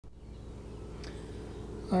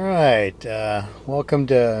All right, welcome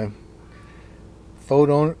to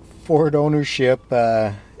Ford ownership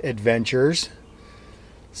adventures.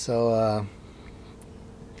 So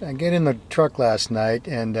I get in the truck last night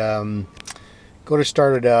and go to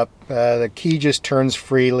start it up. The key just turns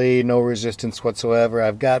freely, no resistance whatsoever.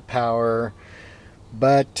 I've got power,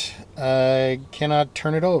 but I cannot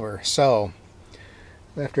turn it over. So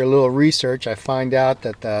after a little research, I find out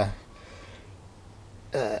that the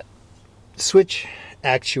switch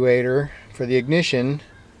actuator for the ignition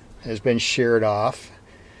has been sheared off,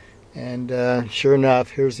 and sure enough,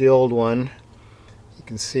 here's the old one. You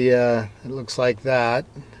can see it looks like that.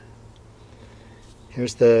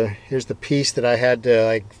 Here's the piece that I had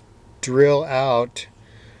to drill out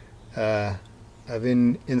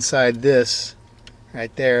inside this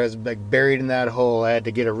right there. It was buried in that hole. I had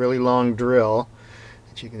to get a really long drill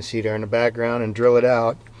that you can see there in the background and drill it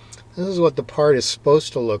out. This is what the part is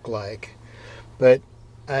supposed to look like, but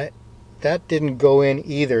that didn't go in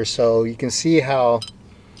either. So you can see how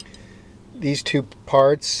these two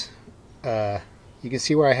parts, you can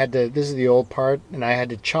see where I had to, this is the old part, and I had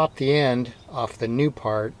to chop the end off the new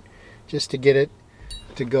part just to get it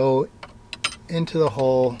to go into the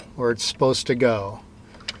hole where it's supposed to go.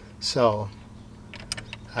 So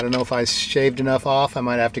I don't know if I shaved enough off. I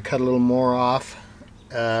might have to cut a little more off,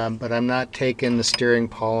 but I'm not taking the steering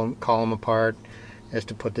column apart just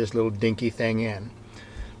to put this little dinky thing in.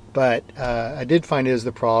 But I did find it is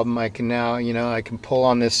the problem. I can now, I can pull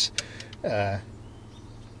on this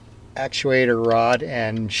actuator rod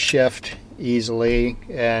and shift easily,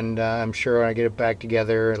 and I'm sure when I get it back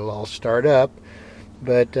together it'll all start up.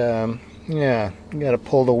 But yeah, you got to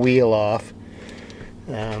pull the wheel off.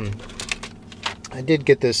 I did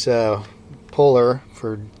get this puller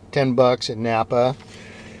for 10 bucks at Napa,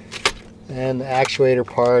 and the actuator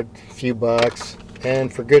part a few bucks,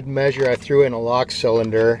 and for good measure I threw in a lock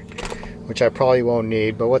cylinder, which I probably won't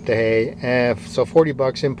need, but what the hey. So 40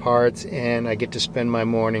 bucks in parts, and I get to spend my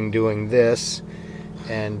morning doing this,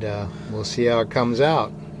 and we'll see how it comes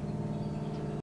out.